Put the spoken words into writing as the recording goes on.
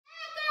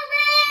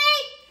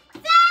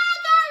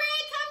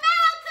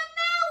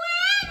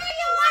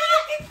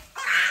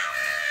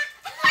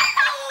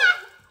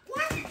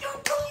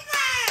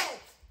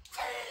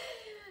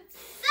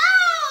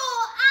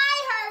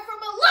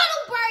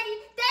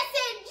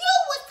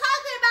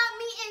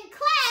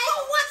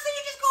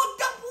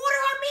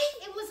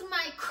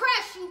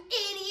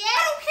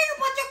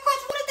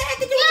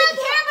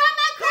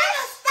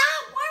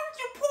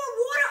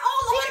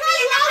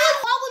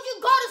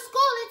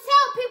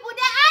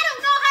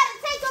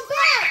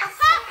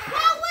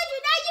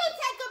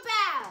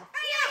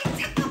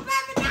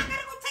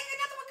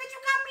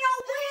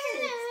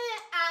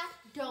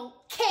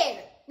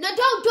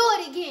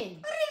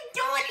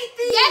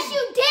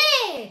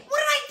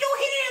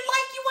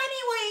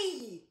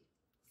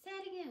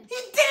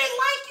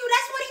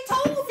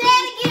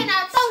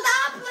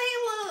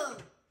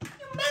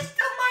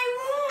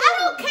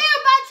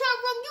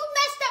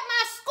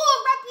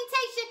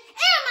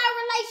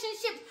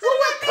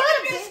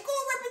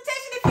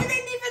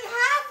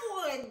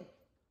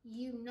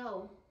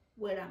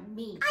what I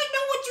mean. I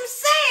know what you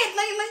said,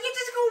 Layla. You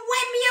just gonna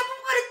wet me up.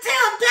 I'm gonna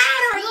tell Dad.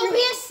 You gonna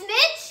be a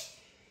snitch?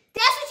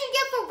 That's what you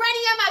get for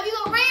running your mouth. You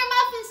gonna run your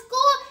mouth in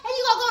school, and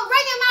you gonna go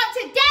run your mouth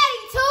to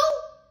Daddy too?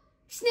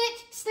 Snitch,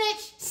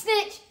 snitch,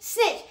 snitch,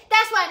 snitch.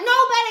 That's why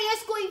nobody in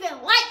school even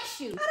likes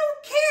you. I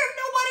don't care if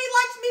nobody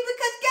likes me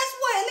because guess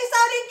what? At least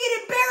I didn't get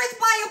embarrassed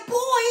by a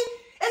boy.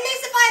 At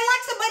least if I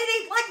like somebody,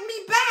 they like me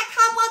back.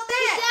 How about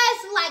that? He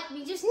does like me,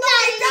 just no,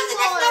 not he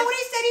doesn't. anymore. That's not what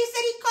he said. He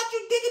said he caught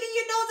you digging in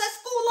your nose at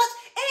school lunch,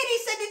 and he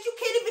said that you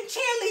can't even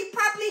cheerlead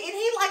properly, and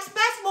he likes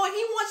basketball, and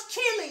he wants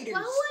cheerleaders.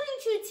 Why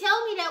wouldn't you tell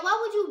me that? Why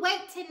would you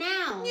wait till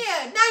now?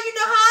 Yeah, now you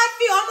know how I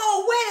feel. I'm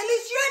all wet. At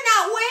least you're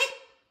not wet.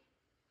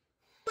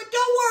 But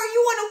don't worry,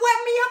 you want to wet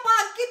me up,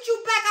 I'll get you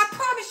back. I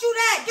promise you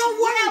that. Don't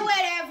worry. Yeah,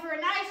 whatever.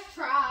 Nice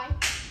try.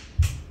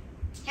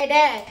 Hey,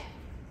 Dad.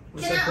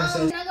 What's Can up,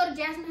 princess? I go to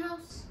Jasmine's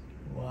house?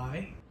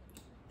 Why?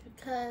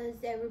 Because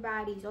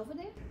everybody's over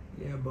there.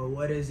 Yeah, but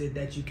what is it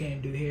that you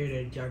can't do here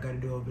that y'all gotta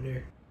do over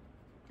there?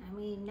 I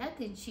mean,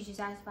 nothing. She just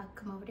asked if I could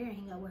come over there and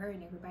hang out with her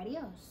and everybody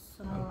else.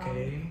 So,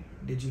 Okay.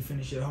 Did you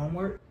finish your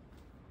homework?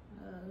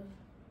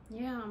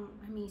 yeah,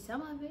 I mean,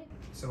 some of it.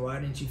 So why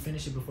didn't you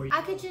finish it before you...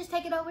 I could just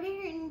take it over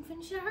there and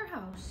finish it at her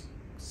house.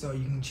 So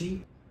you can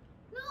cheat?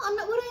 No, I'm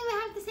not. We don't even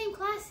have the same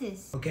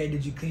classes. Okay,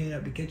 did you clean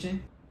up the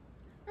kitchen?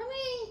 I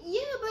mean,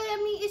 yeah, but I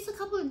mean, it's a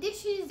couple of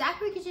dishes.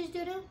 Zachary could just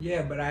do them.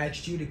 Yeah, but I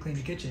asked you to clean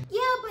the kitchen. Yeah,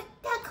 but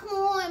Dad, come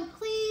on,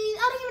 please.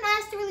 I don't even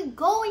ask to really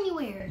go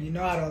anywhere. You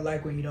know I don't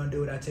like when you don't do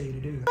what I tell you to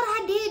do. But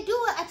I did do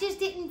it. I just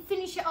didn't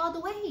finish it all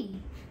the way.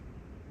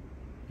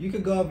 You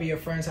could go over to your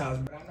friend's house,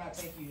 but I'm not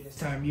taking you this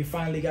time. You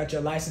finally got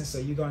your license, so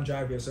you're gonna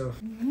drive yourself.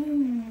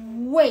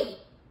 Wait,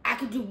 I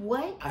could do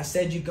what? I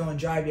said you're gonna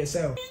drive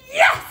yourself.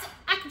 Yes!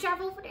 I could drive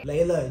over there.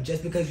 Layla,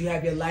 just because you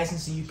have your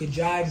license and you can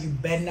drive, you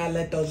better not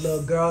let those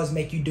little girls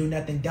make you do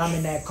nothing dumb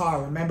in that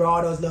car. Remember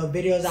all those little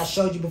videos I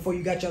showed you before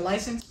you got your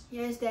license?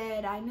 Yes,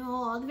 Dad. I know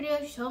all the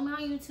videos you showed me on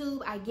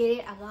YouTube. I get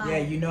it. I got it. Yeah,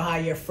 you know how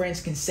your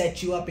friends can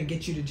set you up and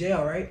get you to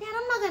jail, right? Dad,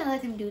 I'm not gonna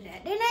let them do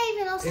that. They're not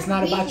even on. It's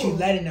not about you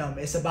letting them.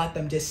 It's about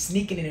them just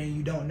sneaking in and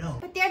you don't know.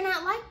 But they're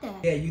not like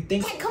that. Yeah, you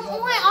think... Hey, come on.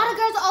 All the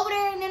girls are over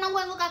there and then I'm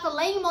gonna look like a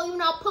lame-o. You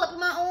know, I'll pull up in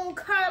my own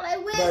car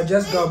like, where? Bro,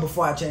 just go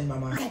before I change my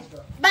mind. Okay.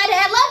 Bye,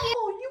 Dad. Love you.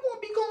 Oh, you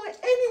won't be going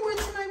anywhere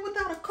tonight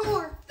without a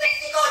car. Think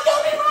you gonna do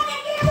me wrong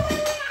again?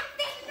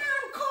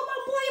 I'm call my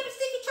boy up and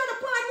see you trying to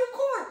buy a new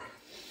car.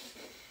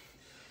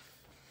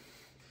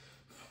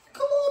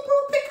 Come on, bro,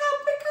 pick up.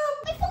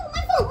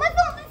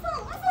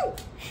 My phone.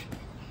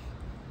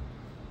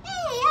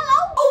 Hey, hello.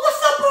 Oh,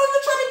 what's up, bro? You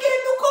trying to get a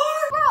new car?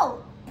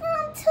 Bro,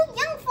 I'm too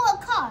young for a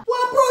car.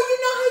 Well, bro, you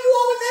know how you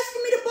always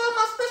asking me to buy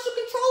my special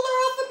controller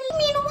off of me? You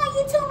mean the one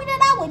you told me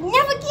that I would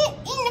never get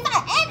in if I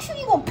asked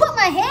you gonna put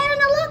my hand in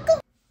the locker?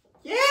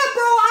 Yeah,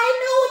 bro, I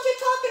know what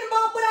you're talking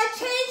about, but I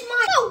changed my...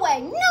 No way.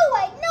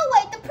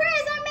 The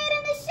prayers I made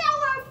in the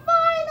shower are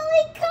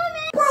finally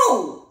coming.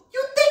 Bro,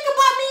 you think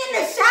about me in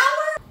the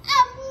shower? I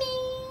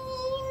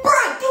mean...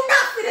 Bro, do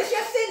not finish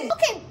your sentence.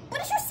 Okay,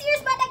 but is you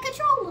serious about that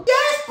controller?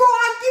 Yes, bro,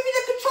 I'll give you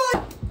the controller.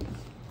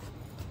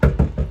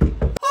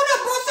 Hold up,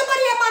 bro,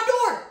 somebody at my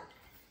door.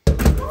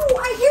 Oh,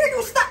 I hear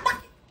you. Stop.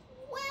 What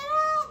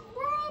up,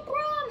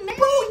 bro, man?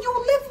 Bro, you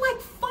live like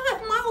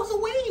 5 miles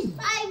away.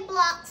 5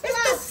 blocks. It's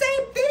the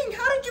same thing.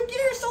 How did you get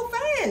here so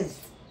fast?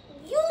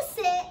 You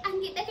said I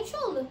can get that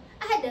controller.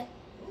 I had to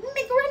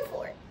make a run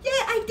for it. Yeah,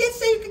 I did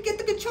say you could get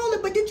the controller,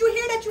 but did you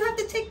hear that you have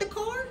to take the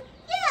car?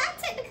 Yeah, I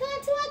take the car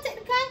too.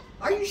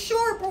 Are you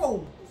sure,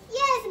 bro?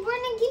 Yes,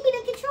 Brendan, give me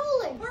the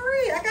controller. All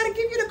right, I gotta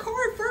give you the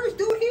card first,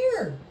 dude.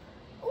 Here.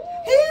 Ooh,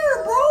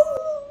 Here, bro.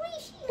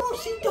 wait, she Bro,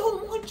 she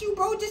don't want you,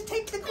 bro. Just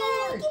take the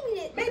card. give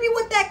me that. Maybe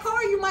with that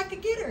car, you might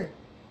could get her.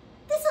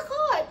 This a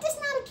card. This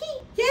not a key.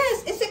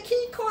 Yes, it's a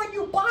key card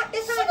you bought.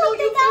 That's She how I know don't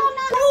you. think I don't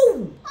know.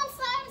 Bro, I'm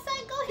sorry.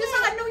 Go that's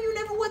how I ahead. know you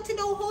never went to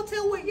no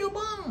hotel with your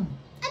mom.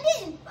 I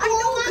didn't. I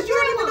know, because you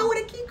don't even know what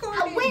a key card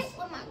I is. went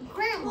with my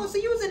grandma. Oh, so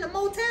you was in the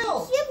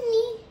motel. Give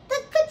me the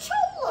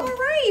controller. All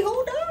right,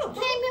 hold up.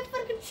 Came in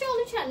for the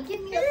controller, trying to give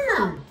me the Here.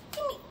 car.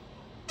 Give me.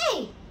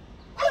 Hey,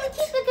 why you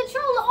keep the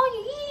controller on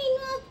you? You ain't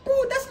nothing. Bro,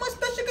 that's my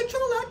special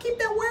controller. I keep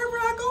that wherever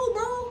I go,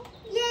 bro.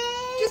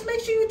 Yeah. Just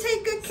make sure you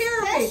take good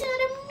care of it. Special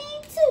to me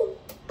too.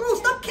 Bro,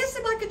 stop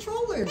kissing my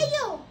controller. Hey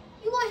yo,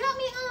 you wanna help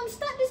me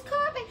stop this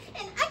car?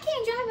 And I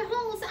can't drive it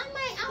home, so I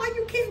might. Why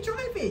you can't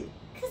drive it?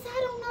 Cause I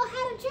don't know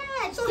how to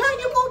drive. So how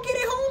you gonna get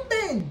it home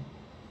then?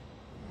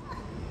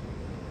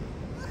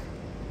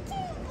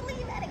 Can't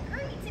believe I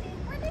agreed to this,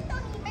 bro. This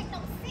don't even make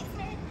no sense,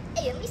 man.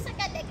 Hey, at least I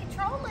got that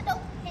controller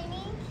though. Can't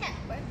even count,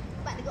 bro.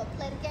 About to go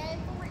play the game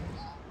for real.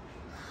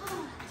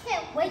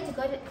 Can't wait to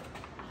go to.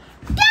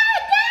 Dad!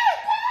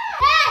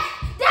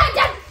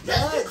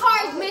 The car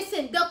is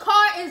missing. The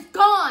car is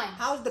gone.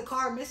 How's the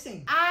car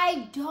missing?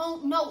 I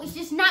don't know. It's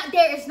just not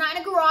there. It's not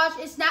in the garage.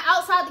 It's not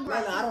outside the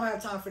garage. Layla, I don't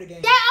have time for the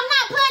game. Dad, I'm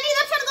not playing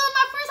either. I'm trying to go to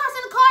my friend's house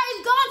and the car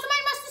is gone.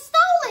 Somebody must have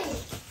stolen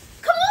it.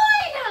 Come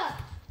on.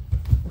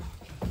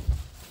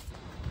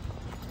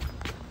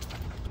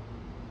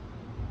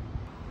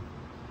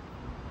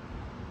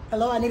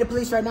 Hello, I need a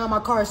police right now. My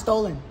car is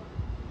stolen.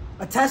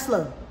 A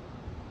Tesla.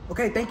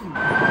 Okay, thank you.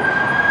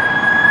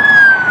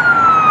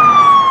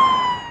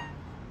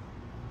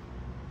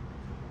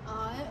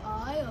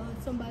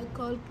 Somebody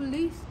called the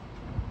police.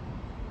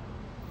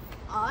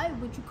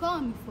 What you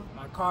calling me for?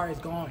 My car is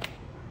gone.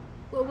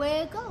 Well,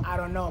 where'd it go? I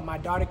don't know. My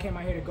daughter came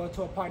out here to go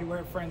to a party with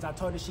her friends. I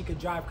told her she could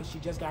drive because she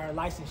just got her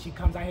license. She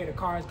comes out here, the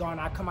car is gone.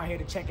 I come out here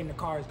to check and the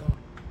car is gone.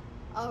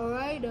 All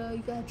right,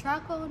 you got a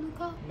tracker on the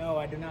car? No,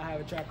 I do not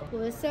have a tracker.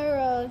 Well,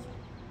 sir,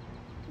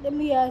 let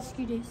me ask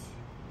you this.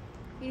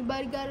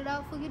 Anybody got it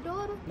out for your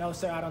daughter? No,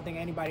 sir, I don't think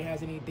anybody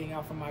has anything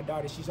out for my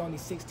daughter. She's only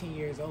 16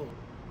 years old.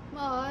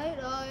 All right,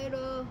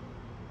 well,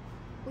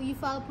 you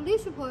filed a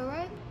police report,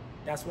 right?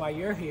 That's why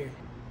you're here.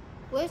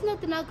 Well, there's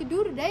nothing I could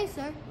do today,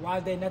 sir. Why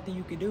is there nothing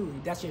you could do?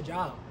 That's your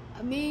job.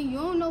 I mean, you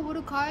don't know what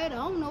a car is. I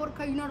don't know what a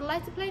car. You know the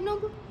license plate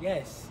number?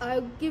 Yes. All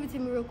right, give it to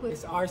me real quick.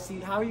 It's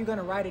RC. How are you going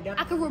to write it down?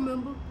 I can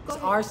remember. Go It's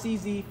ahead.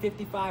 RCZ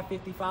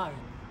 5555.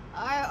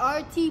 All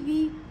right,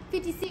 RTB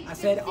 56. I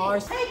said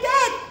RC. Hey,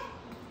 Dad!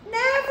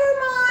 Never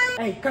mind!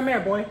 Hey, come here,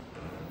 boy.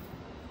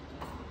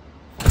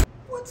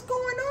 What's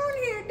going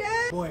on here,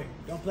 Dad? Boy,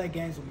 don't play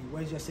games with me.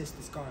 Where's your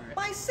sister's car at?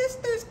 My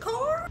sister's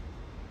car?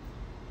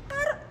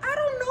 I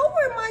don't know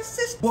where my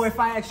sister... Boy, if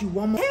I ask you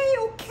one more...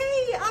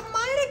 Okay, I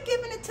might have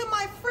given it to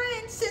my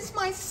friend since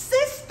my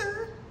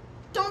sister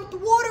dumped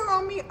water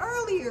on me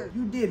earlier.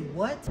 You did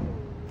what?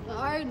 All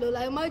right, look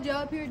like my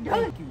job here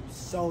done. Thank you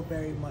so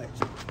very much.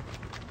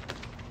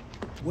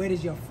 Where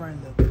does your friend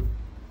live?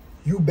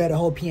 You better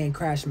hope he ain't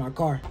crashed my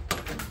car.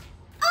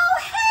 Oh,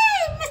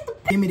 hey,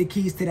 Mr. Give me the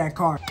keys to that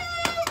car. Here,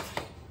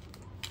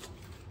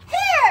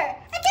 I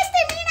guess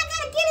they mean I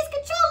gotta get his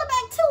controller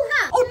back too,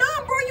 huh? Oh,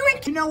 no, bro, you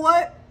ain't... You know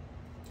what?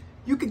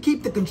 You can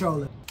keep the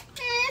controller.